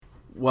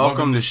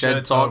Welcome to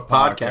Shed Talk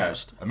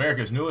Podcast,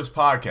 America's newest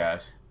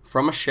podcast.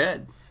 From a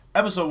shed.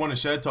 Episode 1 of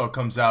Shed Talk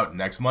comes out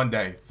next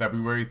Monday,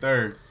 February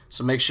 3rd.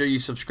 So make sure you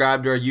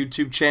subscribe to our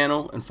YouTube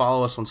channel and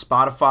follow us on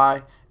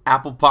Spotify,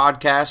 Apple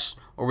Podcasts,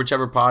 or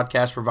whichever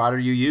podcast provider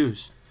you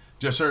use.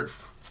 Just search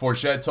for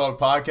Shed Talk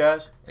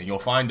Podcast and you'll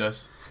find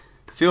us.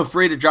 Feel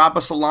free to drop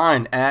us a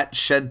line at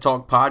Shed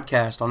Talk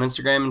Podcast on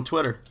Instagram and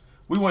Twitter.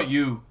 We want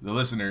you, the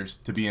listeners,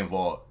 to be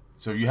involved.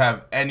 So if you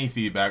have any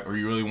feedback or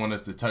you really want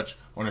us to touch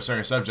on a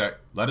certain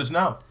subject, let us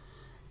know.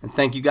 And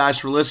thank you guys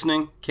for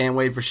listening. Can't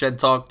wait for Shed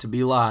Talk to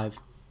be live.